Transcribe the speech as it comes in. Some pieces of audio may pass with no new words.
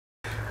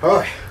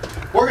Alright,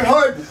 working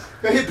hard.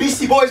 Gonna hit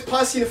Beastie Boys,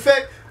 Posse, and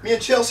Effect. Me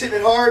and Chelsea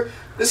hitting it hard.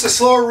 This is a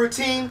slower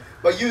routine,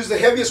 but use the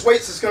heaviest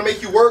weights that's gonna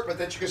make you work, but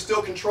that you can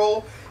still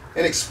control.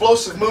 And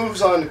explosive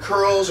moves on the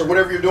curls or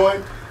whatever you're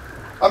doing.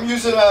 I'm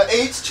using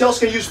 8s,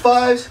 Chelsea's gonna use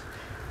 5s.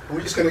 And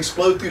we're just gonna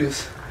explode through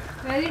this.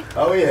 Ready?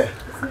 Oh yeah.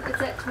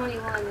 It's at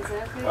 21, is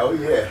that okay? Oh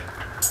yeah.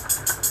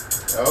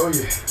 Oh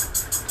yeah.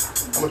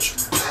 I'm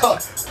gonna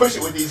push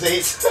it with these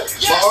 8s.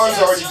 My arms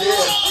are already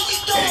dead.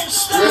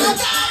 Ready?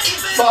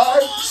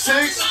 5,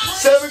 6,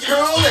 7,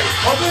 curl, 8.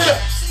 Pump it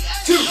up.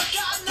 2,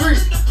 3,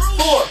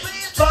 4,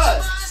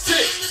 5,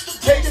 6.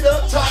 Take it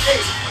up, top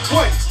 8.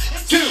 1,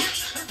 2,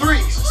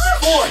 3,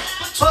 4,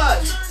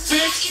 5,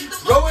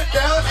 6. Roll it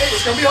down, 8.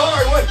 It's gonna be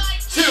hard. 1,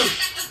 2,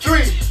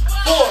 3,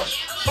 4,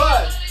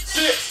 5,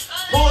 6.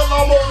 Pull it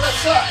long over left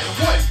side.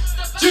 1,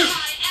 2,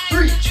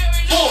 3,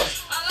 4,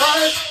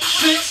 5,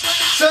 6,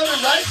 7.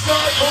 Right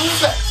side, pull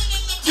it back.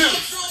 2,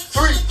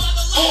 3,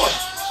 4,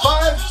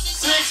 5,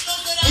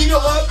 6. Eagle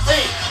up,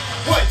 8.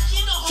 1,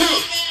 2,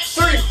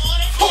 3,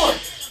 4,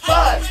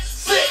 5,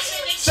 6,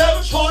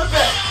 7. Pull it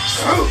back.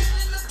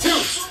 2,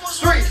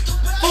 3,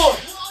 4,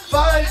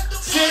 5,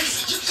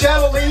 6.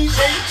 Shadow lean, 8.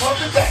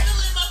 Pump it back.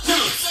 2,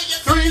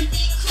 3,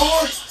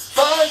 4,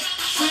 5,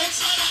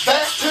 6.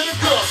 Back to the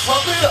girl.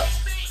 Pump it up.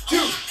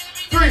 2,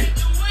 3,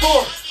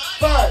 4,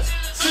 5,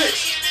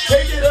 6.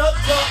 Take it up,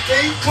 top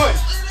 8. 1,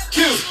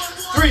 2,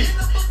 3,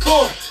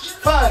 4,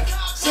 5,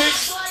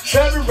 6,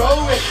 7.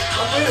 Roll it.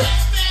 Pump it up.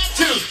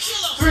 2,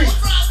 3,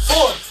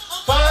 4,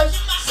 5,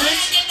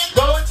 6.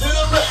 Roll it to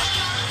the left.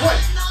 1,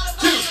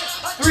 2,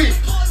 3,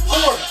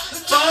 4,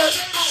 5,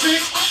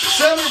 6,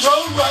 7.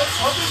 Roll right.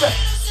 Pump it back.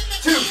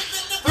 2,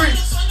 3,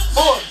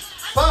 4,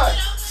 5,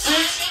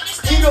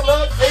 6. Eagle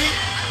up. 8.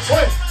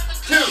 1,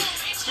 2,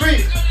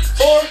 3,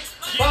 4,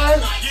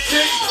 5,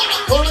 6.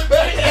 Pull it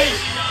back. 8.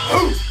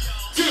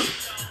 2,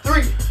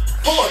 3,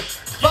 4,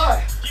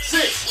 5,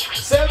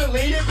 6, 7.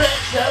 Lean it back.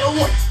 Shadow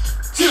 1,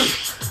 2,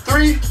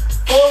 3,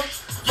 4,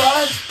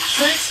 5,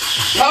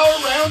 6. Power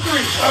round 3.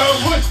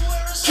 1,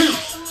 2,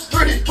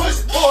 3. Push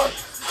it. 4,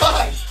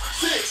 5,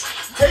 6.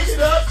 Take it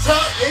up.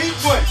 Top 8.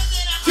 1,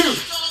 2,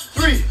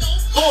 3,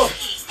 4,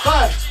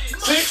 5,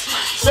 6,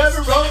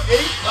 7. Roll 8.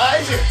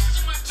 Right here.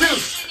 2,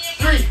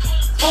 3,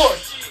 4,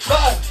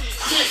 5,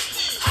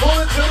 6. Pull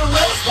it to the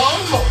left.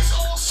 Long more.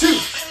 2,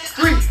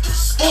 3,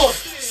 4,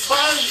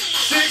 5,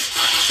 6,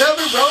 7.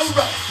 Roll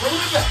right. Roll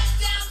it back.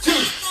 2,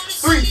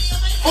 3,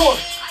 4,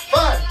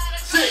 5,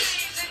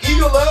 6.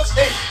 Eagle up.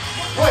 8.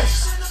 1,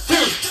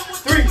 2,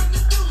 3,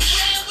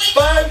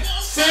 5,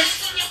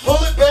 6.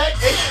 Pull it back.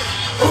 8.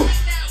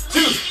 2,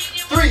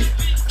 3,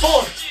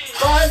 4,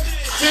 5,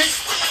 6,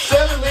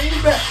 7. Lean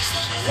it back.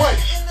 1,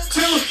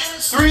 2,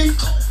 3,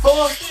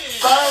 4,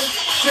 5,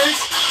 6,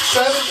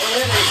 7,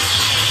 and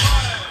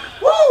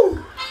 8.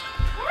 Woo!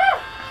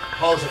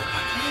 Pause it.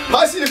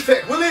 Posse and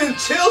Effect. Willie and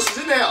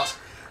Chelsea in the house.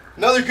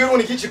 Another good one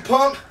to get you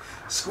pumped.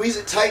 Squeeze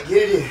it tight,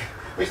 get it in.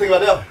 What do you think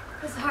about that one?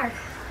 It's hard.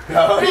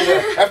 Oh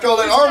yeah. After all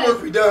that arm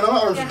work we done, our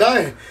arms are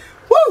dying.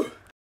 Woo!